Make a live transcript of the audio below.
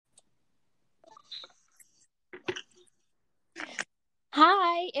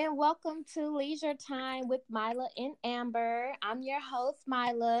and welcome to Leisure Time with Mila and Amber. I'm your host,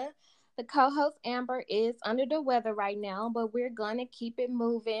 Mila. The co host, Amber, is under the weather right now, but we're going to keep it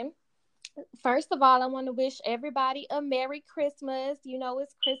moving. First of all, I want to wish everybody a Merry Christmas. You know,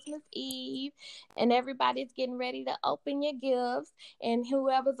 it's Christmas Eve, and everybody's getting ready to open your gifts. And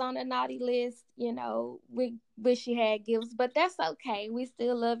whoever's on the naughty list, we wish you had gifts, but that's okay. We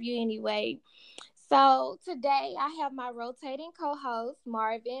still love you anyway. So today I have my rotating co-host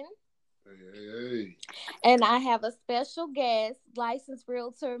Marvin, Hey. and I have a special guest, licensed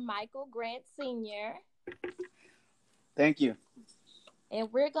realtor Michael Grant Sr. Thank you.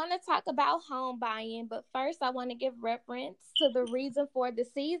 And we're going to talk about home buying, but first I want to give reference to the reason for the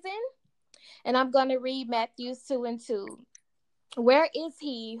season, and I'm going to read Matthew 2:2. Where is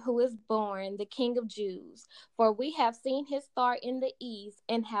he who is born the King of Jews? For we have seen his star in the east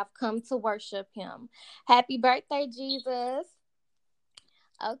and have come to worship him. Happy birthday, Jesus.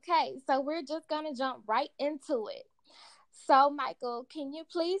 Okay, so we're just going to jump right into it. So, Michael, can you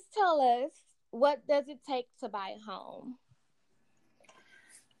please tell us what does it take to buy a home?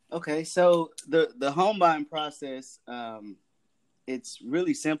 Okay, so the home buying process, it's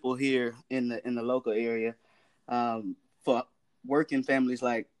really simple here in the local area. For working families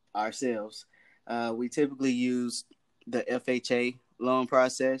like ourselves, we typically use the FHA loan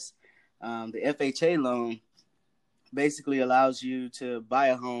process. The FHA loan basically allows you to buy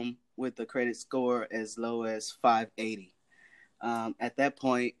a home with a credit score as low as 580. At that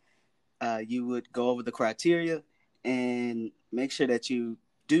point, you would go over the criteria and make sure that you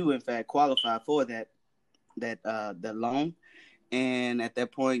do in fact qualify for the loan. And at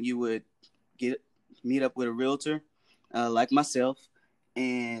that point, you would meet up with a realtor like myself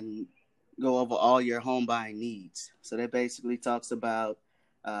and go over all your home buying needs. So that basically talks about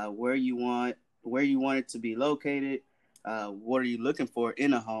where you want it to be located, what are you looking for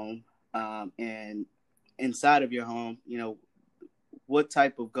in a home, and inside of your home, what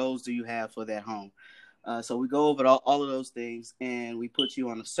type of goals do you have for that home. So we go over all of those things, and we put you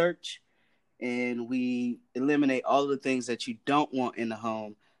on a search, and we eliminate all of the things that you don't want in the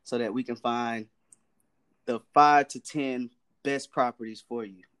home so that we can find the 5 to 10 best properties for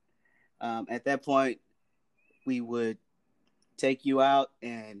you. At that point, we would take you out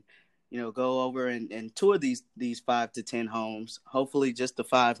and go over and tour these 5 to 10 homes, hopefully just the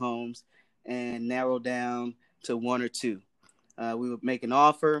 5 homes, and narrow down to 1 or 2. We would make an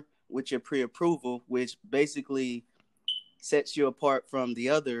offer with your pre-approval, which basically sets you apart from the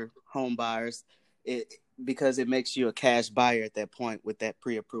other home buyers, because it makes you a cash buyer at that point with that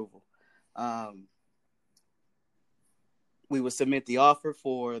pre-approval. We would submit the offer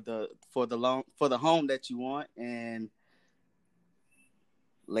for the loan for the home that you want, and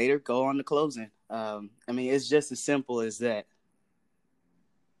later go on to closing. It's just as simple as that.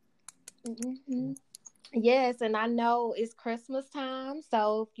 Mm-hmm. Yes, and I know it's Christmas time,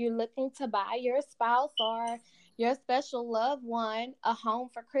 so if you're looking to buy your spouse or your special loved one a home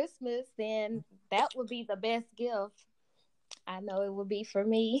for Christmas, then that would be the best gift. I know it would be for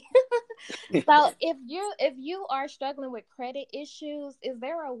me. So if you are struggling with credit issues, is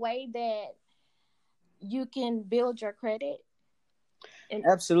there a way that you can build your credit?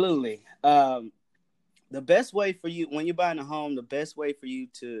 Absolutely. The best way for you when you're buying a home, the best way for you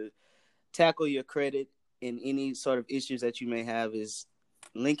to tackle your credit and any sort of issues that you may have is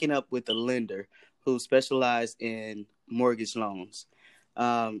linking up with a lender who specializes in mortgage loans.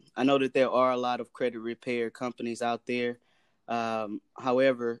 I know that there are a lot of credit repair companies out there.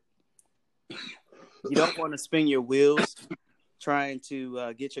 However, you don't want to spin your wheels trying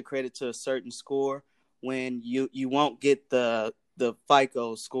to get your credit to a certain score when you won't get the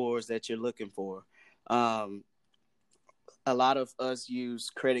FICO scores that you're looking for. A lot of us use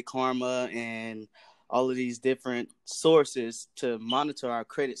Credit Karma and all of these different sources to monitor our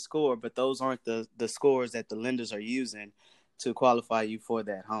credit score, but those aren't the scores that the lenders are using to qualify you for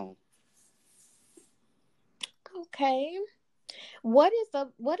that home. Okay. What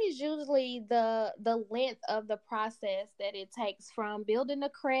is usually the length of the process that it takes from building the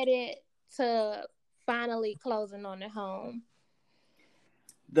credit to finally closing on the home?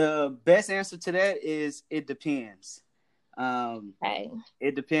 The best answer to that is it depends. Okay.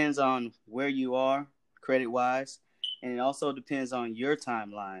 It depends on where you are credit wise, and it also depends on your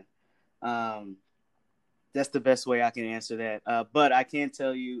timeline. Um, that's the best way I can answer that. But I can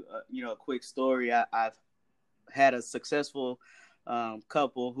tell you, a quick story. I've had a successful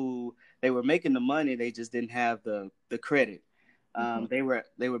couple who they were making the money, they just didn't have the credit. Mm-hmm.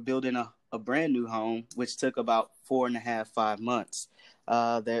 They were building a brand new home, which took about 4.5, 5 months.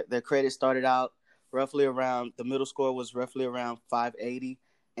 Their credit started out roughly around, the middle score was roughly around 580,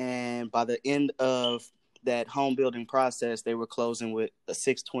 and by the end of that home building process, they were closing with a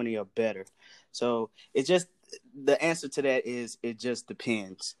 620 or better. So it just, the answer to that is it just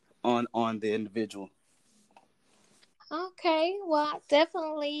depends on the individual. Okay, well, I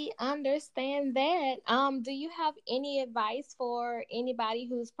definitely understand that. Do you have any advice for anybody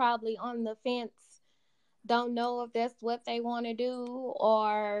who's probably on the fence, don't know if that's what they want to do,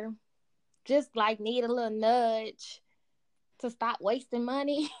 or just like need a little nudge to stop wasting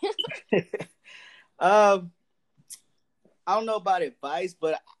money? um, I don't know about advice,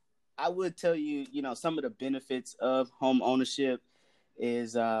 but I would tell you, some of the benefits of home ownership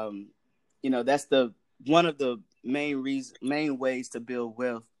is, that's the one of the main ways to build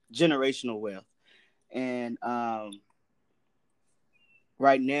wealth, generational wealth. And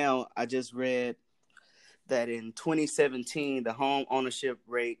right now, I just read that in 2017, the home ownership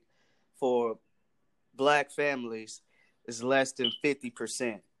rate for Black families is less than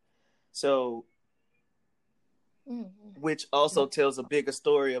 50%. So, which also tells a bigger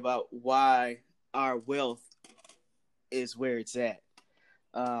story about why our wealth is where it's at.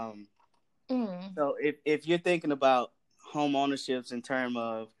 So if you're thinking about home ownerships in terms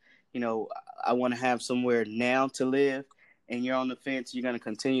of, I want to have somewhere now to live, and you're on the fence, you're going to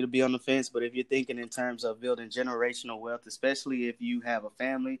continue to be on the fence. But if you're thinking in terms of building generational wealth, especially if you have a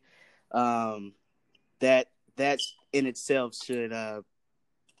family, that in itself should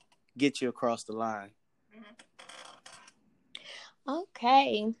get you across the line.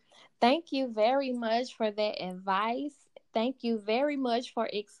 Okay. Thank you very much for that advice. Thank you very much for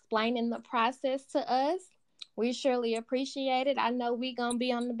explaining the process to us. We surely appreciate it. I know we're going to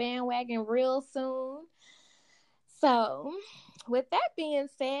be on the bandwagon real soon. So, with that being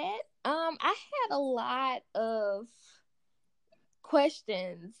said, I had a lot of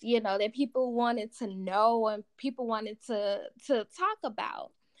questions, that people wanted to know and people wanted to talk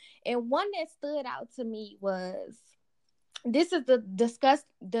about. And one that stood out to me was, this is the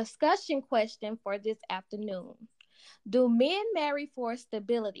discussion question for this afternoon. Do men marry for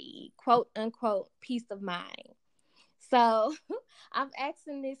stability, quote unquote, peace of mind? So I'm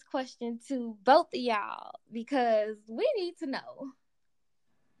asking this question to both of y'all because we need to know.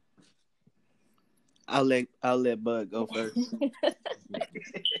 I'll let Bud go first.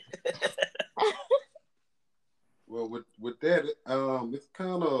 Well, with that, it's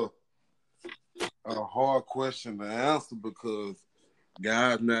kind of a hard question to answer because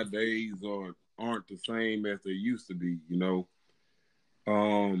guys nowadays aren't the same as they used to be.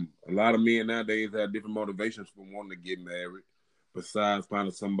 A lot of men nowadays have different motivations for wanting to get married, besides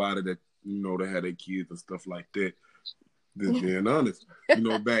finding somebody that they had their kids and stuff like that. Just being honest,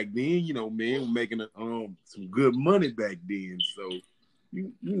 back then, men were making some good money back then, so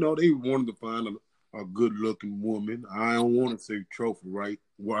they wanted to find a good looking woman. I don't want to say trophy, right?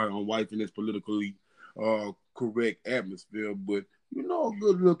 Wife in this politically correct atmosphere, but a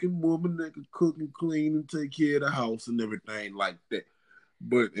good looking woman that can cook and clean and take care of the house and everything like that.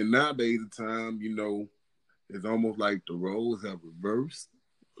 But in nowadays time, it's almost like the roles have reversed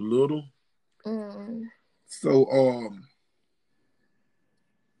a little. So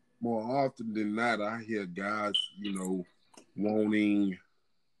more often than not, I hear guys, wanting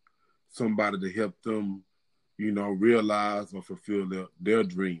somebody to help them, realize or fulfill their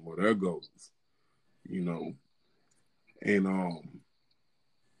dream or their goals, and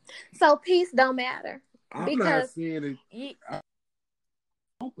so peace don't matter. I'm not saying it.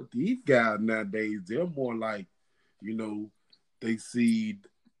 But these guys nowadays, they're more like, they see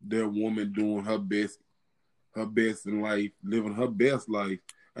their woman doing her best in life, living her best life,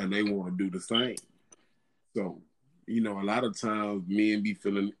 and they want to do the same. So, a lot of times men be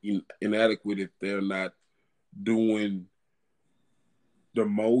feeling inadequate if they're not doing the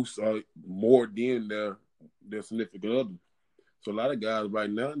most or more than their significant other. So a lot of guys right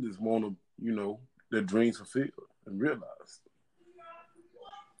now just want to, their dreams fulfilled and realized.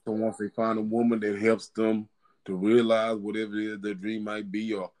 So once they find a woman that helps them to realize whatever it is their dream might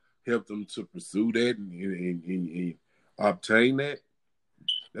be, or help them to pursue that and obtain that,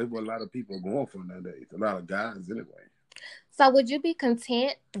 that's what a lot of people are going for nowadays. A lot of guys, anyway. So would you be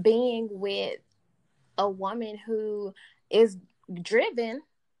content being with a woman who is driven,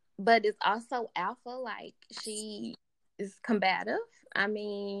 but is also alpha, like she is combative? I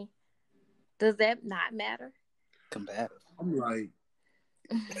mean, does that not matter? Combative. I'm like,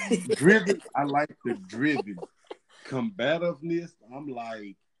 driven. I like the driven. Combativeness, I'm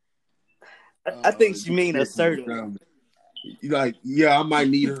like, I think you mean assertive. Like, yeah, I might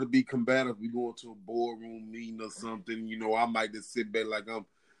need her to be combative. We going to a boardroom meeting or something. I might just sit back like I'm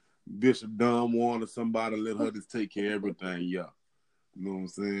Bishop Don Juan or somebody, let her just take care of everything. Yeah, You know what I'm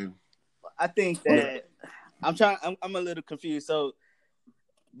saying? I think that I'm a little confused. So,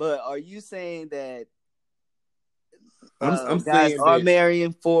 but are you saying that I'm guys saying are that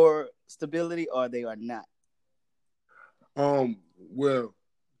marrying for stability or they are not? well,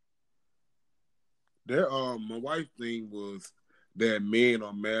 my wife thing was that men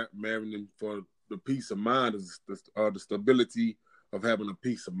are marrying for the peace of mind, the stability of having a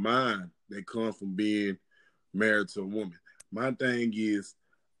peace of mind that comes from being married to a woman. My thing is,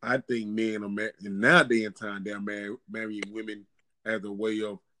 I think men are in nowadays in time they're marrying women as a way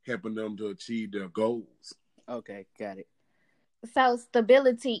of helping them to achieve their goals. Okay, got it. So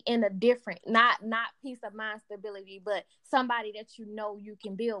stability in a different, not peace of mind stability, but somebody that you know you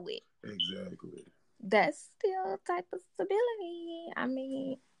can build with. Exactly. That's still a type of stability. I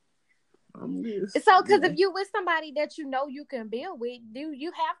mean, yes, so because if you with somebody that you know you can build with, do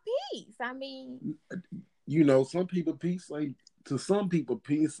you have peace? I mean, you know, some people peace ain't to some people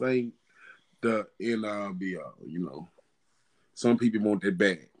peace ain't the end all be all. You know, some people want that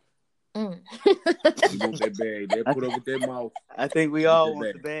bag. They want that bag. They put up with their mouth. I think we all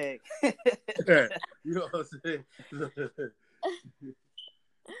want the bag. You know what I'm saying?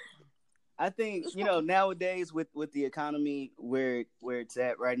 I think, you know, nowadays with the economy where it's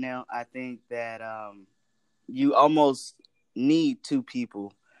at right now, I think that you almost need two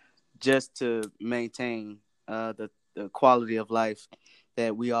people just to maintain the quality of life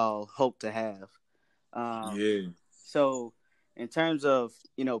that we all hope to have. Yeah. So in terms of,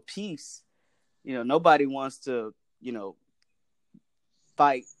 you know, peace, you know, nobody wants to, you know,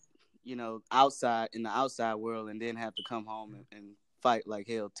 fight, you know, outside in the outside world and then have to come home and fight like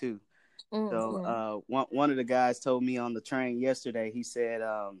hell too. Mm-hmm. So one of the guys told me on the train yesterday, he said,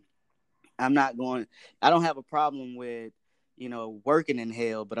 I don't have a problem with, you know, working in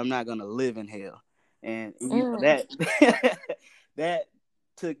hell, but I'm not going to live in hell. And you know, that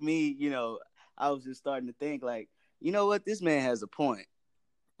took me, you know, I was just starting to think like, you know what, this man has a point.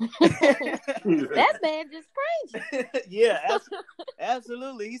 That man just crazy. Yeah,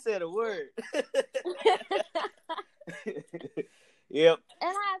 absolutely. He said a word. Yep.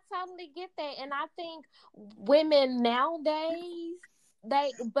 And I totally get that. And I think women nowadays,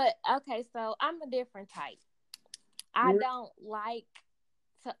 okay, so I'm a different type. I don't like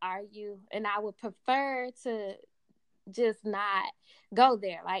to argue, and I would prefer to just not go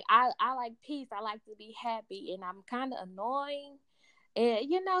there. Like, I like peace. I like to be happy, and I'm kind of annoying. And,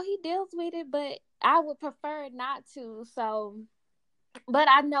 you know, he deals with it, but I would prefer not to. So, but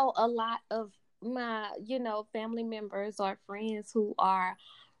I know a lot of my, you know, family members or friends who are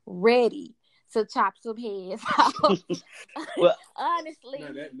ready to chop some heads off. Well, honestly,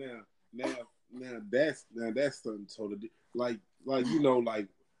 now that's something totally like you know, like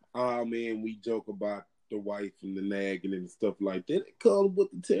man, we joke about the wife and the nagging and stuff like that. It comes with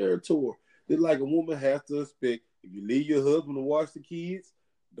the territory. It's like a woman has to expect if you leave your husband to watch the kids,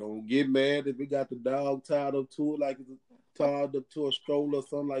 don't get mad if we got the dog tied up to it like it's tied up to a stroller or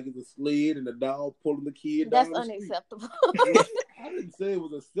something like it's a sled and the dog pulling the kid down. That's unacceptable. I didn't say it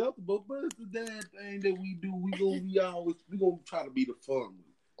was acceptable, but it's the damn thing that we do. We gonna try to be the fun.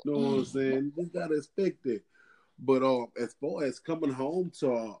 You know what I'm saying? We gotta expect it. But as far as coming home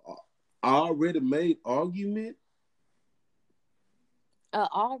to a already made argument.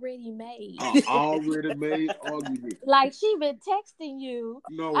 Already made argument. Like she been texting you.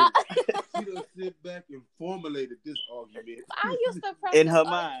 No, she done sit back and formulated this argument. I used to practice in her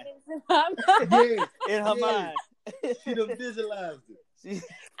mind. Yes, in her mind. She done visualized it.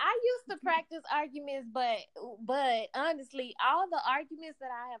 I used to practice arguments, but honestly, all the arguments that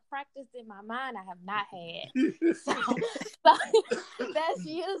I have practiced in my mind, I have not had. So that's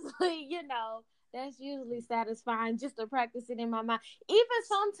usually, you know, that's usually satisfying just to practice it in my mind. Even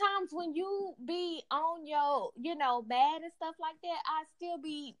sometimes when you be on your, you know, mad and stuff like that, I still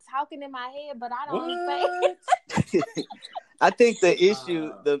be talking in my head, but I don't say. I think the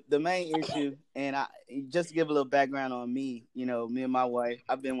issue, the main issue, and I just to give a little background on me, you know, me and my wife,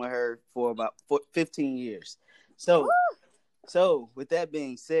 I've been with her for about 15 years. So with that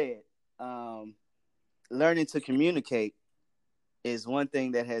being said, learning to communicate is one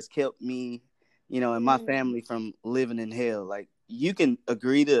thing that has kept me, you know, and my family from living in hell. Like, you can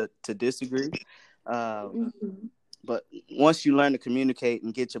agree to disagree, but once you learn to communicate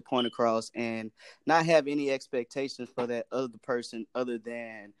and get your point across and not have any expectations for that other person other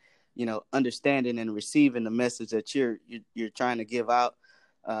than, you know, understanding and receiving the message that you're trying to give out,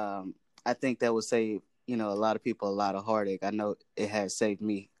 I think that would save, you know, a lot of people a lot of heartache. I know it has saved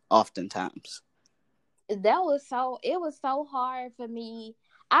me oftentimes. It was so hard for me.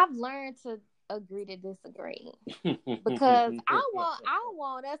 I've learned to agree to disagree because I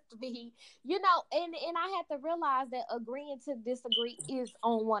want us to be, you know, and I had to realize that agreeing to disagree is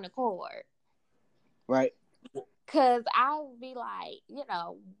on one accord. Right. Cause I would be like, you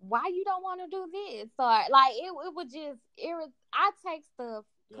know, why you don't want to do this? Or like it would just I take stuff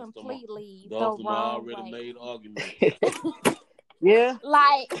completely the wrong already way. made arguments. Yeah.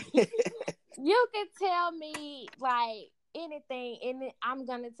 Like you can tell me like anything, and I'm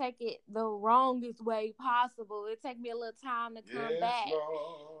gonna take it the wrongest way possible. It take me a little time to come back.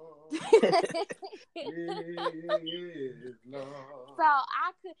 Yes, Lord. So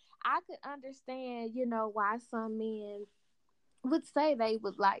I could understand, you know, why some men would say they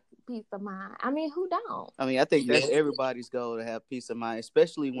would like peace of mind. I mean, who don't? I mean, I think that's everybody's goal, to have peace of mind,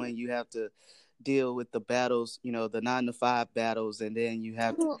 especially when you have to deal with the battles, you know, the 9-to-5 battles, and then you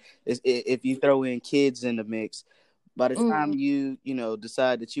have to, if you throw in kids in the mix, by the time you know,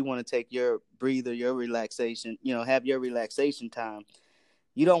 decide that you want to take your breather, your relaxation, you know, have your relaxation time,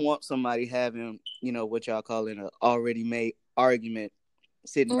 you don't want somebody having, you know, what y'all call an already made argument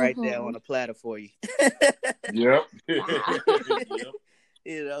sitting right there on a platter for you. Yep.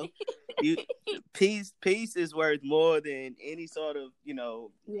 You know, peace is worth more than any sort of, you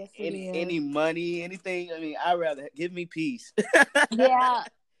know, any money, anything. I mean, I'd rather give me peace. Yeah.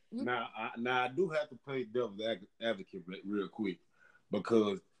 Now I do have to play devil's advocate real quick,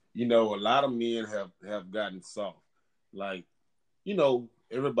 because, you know, a lot of men have gotten soft. Like, you know,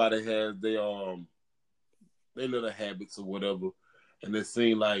 everybody has their little habits or whatever, and it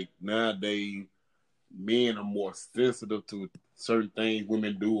seems like nowadays men are more sensitive to certain things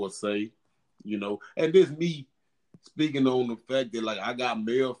women do or say, you know. And this me speaking on the fact that, like, I got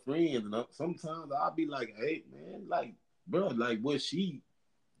male friends, and sometimes I'll be like, hey man, like, bro, like what she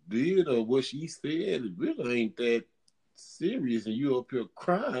did or what she said, it really ain't that serious, and you up here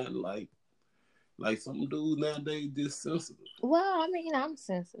crying like some dudes nowadays just sensitive. Well, I mean, I'm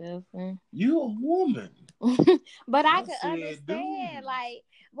sensitive. You a woman. But I can understand, dude. Like,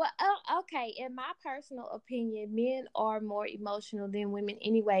 well, okay, in my personal opinion, men are more emotional than women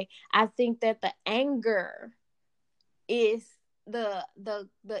anyway. I think that the anger is the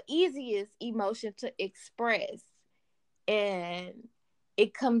easiest emotion to express, and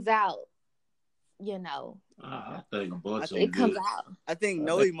it comes out, you know. I think it comes out. I think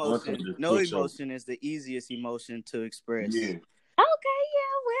no emotion is the easiest emotion to express. Yeah. Okay,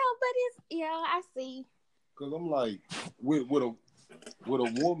 yeah, well, but it's, I see. Cause I'm like, with a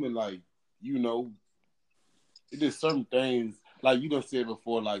woman, like, you know, it is certain things, like you done said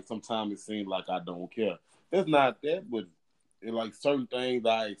before, like sometimes it seems like I don't care. That's not that, but it's like certain things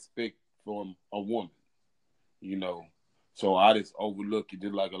I expect from a woman, you know. So I just overlook it.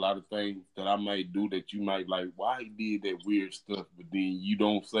 Just like a lot of things that I might do that you might like, why he did that weird stuff, but then you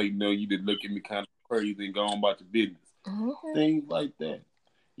don't say no, you just look at me kind of crazy and go on about your business. Mm-hmm. Things like that.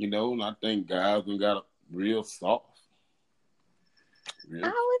 You know, and I think guys done got real soft.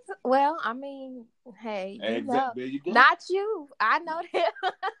 Yeah. Well, I mean, hey, you know, not you. I know that.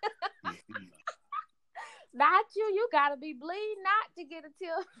 Not you. You gotta be bleeding not to get a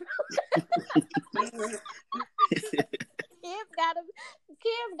till. Kids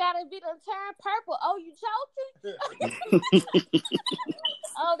gotta be done turn purple. Oh, you choking?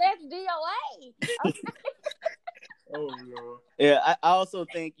 Oh, that's DOA. Okay. Oh Lord. Yeah, I also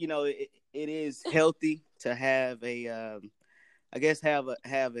think, you know, it is healthy to have a I guess have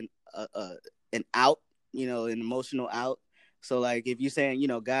an out, you know, an emotional out. So like if you're saying, you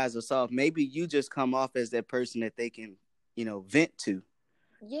know, guys are soft, maybe you just come off as that person that they can, you know, vent to.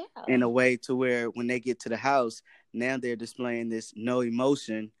 Yeah. In a way to where when they get to the house, now they're displaying this no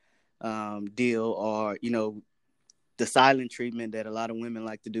emotion deal, or, you know, the silent treatment that a lot of women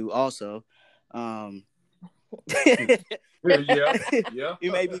like to do also. Yeah.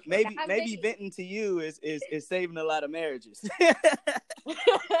 You maybe venting to you is saving a lot of marriages.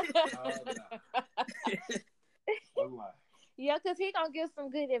 Yeah, because he gonna give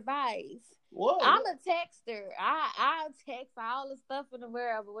some good advice. What? I'm a texter. I'll text all the stuff in the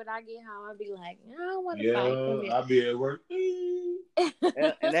world, but when I get home, I'll be like, I don't want to fight. I'll be at work. And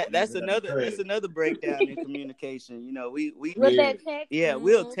that's another breakdown in communication. You know, we that text. Yeah,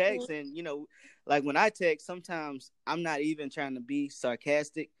 we'll text, and you know, like when I text, sometimes I'm not even trying to be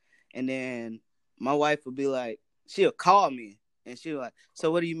sarcastic, and then my wife will be like, she'll call me, and she'll like, so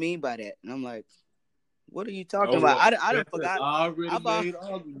what do you mean by that? And I'm like, what are you talking about? I done forgot. I've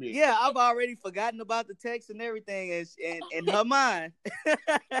already forgotten about the text and everything, and in her mind,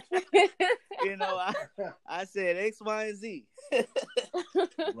 you know, I said X, Y, and Z.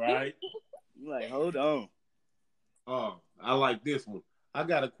 Right. I'm like, hold on. Oh, I like this one. I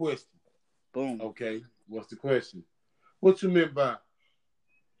got a question. Boom. Okay, what's the question? What you meant by?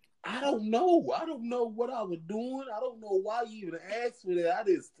 I don't know. I don't know what I was doing. I don't know why you even asked for that. I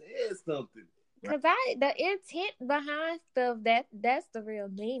just said something. Cause the intent behind stuff that's the real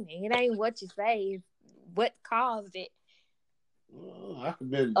meaning. It ain't what you say, it's what caused it. I could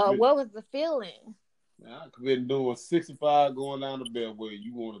been. What was the feeling? I could been doing 65 going down the beltway.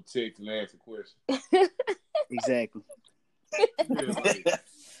 You want to text and ask a question? Exactly. Yeah, like,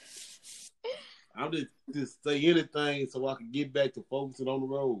 I'm just say anything so I can get back to focusing on the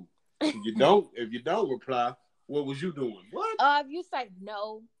road. If you don't reply, what was you doing? What? If you say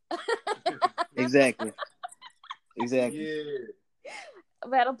no. Exactly. Yeah.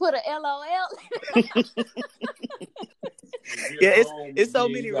 Better put a LOL. Yeah, it's so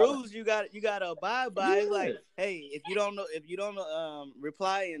many rules you gotta abide by. Yeah. It's like, hey, if you don't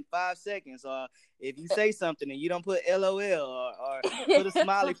reply in 5 seconds, or if you say something and you don't put LOL or put a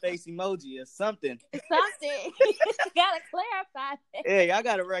smiley face emoji or something. Something. You gotta clarify that. Yeah, I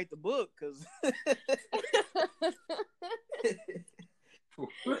gotta write the book because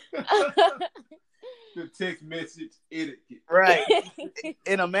the text message etiquette. Right.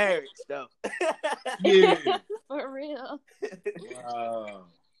 In a marriage though. Yeah. For real. Wow.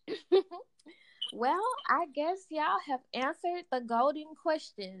 Well, I guess y'all have answered the golden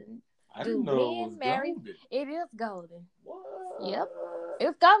question. I didn't know it was golden. It is golden. What? Yep.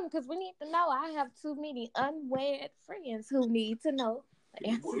 It's golden because we need to know. I have too many unwed friends who need to know the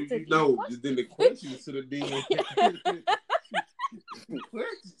answer to these questions. Then the question should have been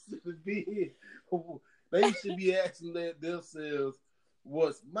they should be asking themselves,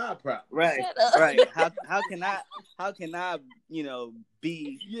 what's my problem? Right. Right. How can I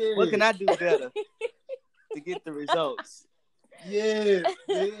be what can I do better to get the results? Yeah.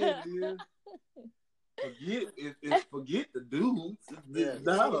 Forget the dudes. It's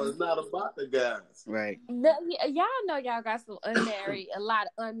not about the guys. Right. Y'all know y'all got some a lot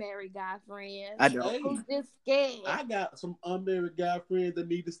of unmarried guy friends. I know. Who's just scared. I got some unmarried guy friends that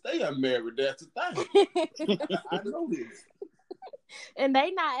need to stay unmarried. That's the thing. I know this. And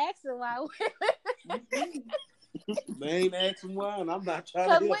they not asking why. They ain't asking why, and I'm not trying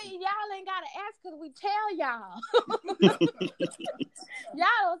to help. Because y'all ain't gotta ask because we tell y'all.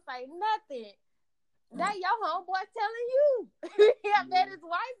 Y'all don't say nothing. That your homeboy telling you. Yeah, that his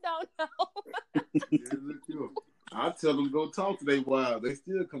wife don't know. I tell them go talk to their wives. They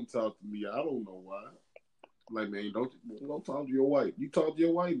still come talk to me. I don't know why. Like, man, don't talk to your wife. You talk to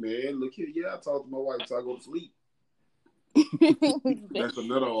your wife, man. Look here, I talk to my wife so I go to sleep. That's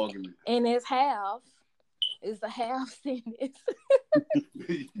another argument. And it's half. It's a half sentence.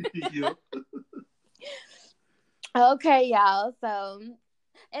 Yeah. Okay, y'all. So,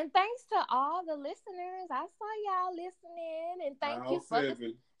 and thanks to all the listeners. I saw y'all listening, and thank you for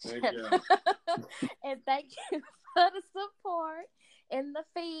and thank you for the support and the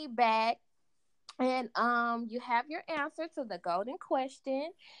feedback. And you have your answer to the golden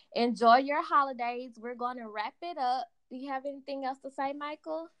question. Enjoy your holidays. We're going to wrap it up. Do you have anything else to say,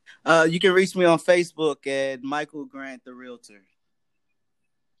 Michael? You can reach me on Facebook at Michael Grant the Realtor.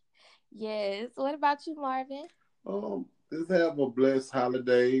 Yes. What about you, Marvin? Just have a blessed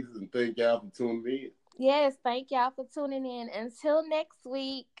holidays and thank y'all for tuning in. Yes, thank y'all for tuning in. Until next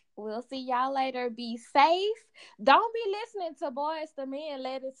week, we'll see y'all later. Be safe. Don't be listening to Boys to Men.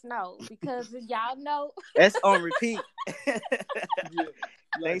 Let us know because y'all know. That's on repeat. Yeah.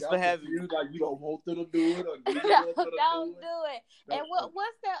 Thanks for having me. Like you don't want them to do it. Or don't do it. And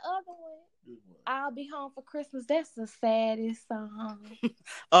what's that other one? I'll Be Home for Christmas. That's the saddest song.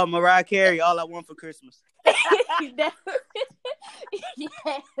 Mariah Carey, All I Want for Christmas. Yes.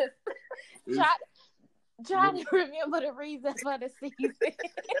 Try to remember the reason for the season.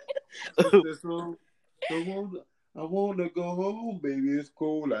 I want to go home, baby. It's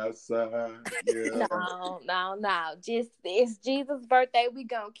cold outside. Yeah. No. It's Jesus' birthday. We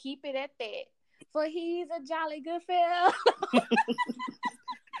gonna keep it at that. For he's a jolly good fella.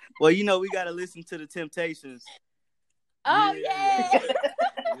 Well, we gotta listen to the Temptations. Oh yeah.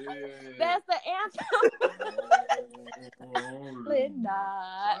 That's the anthem.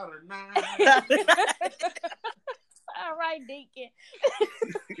 Not. All right, Deacon.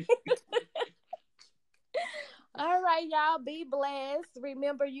 All right, y'all. Be blessed.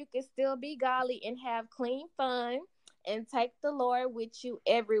 Remember, you can still be godly and have clean fun, and take the Lord with you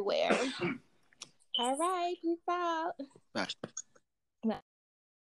everywhere. All right, peace out. Bye.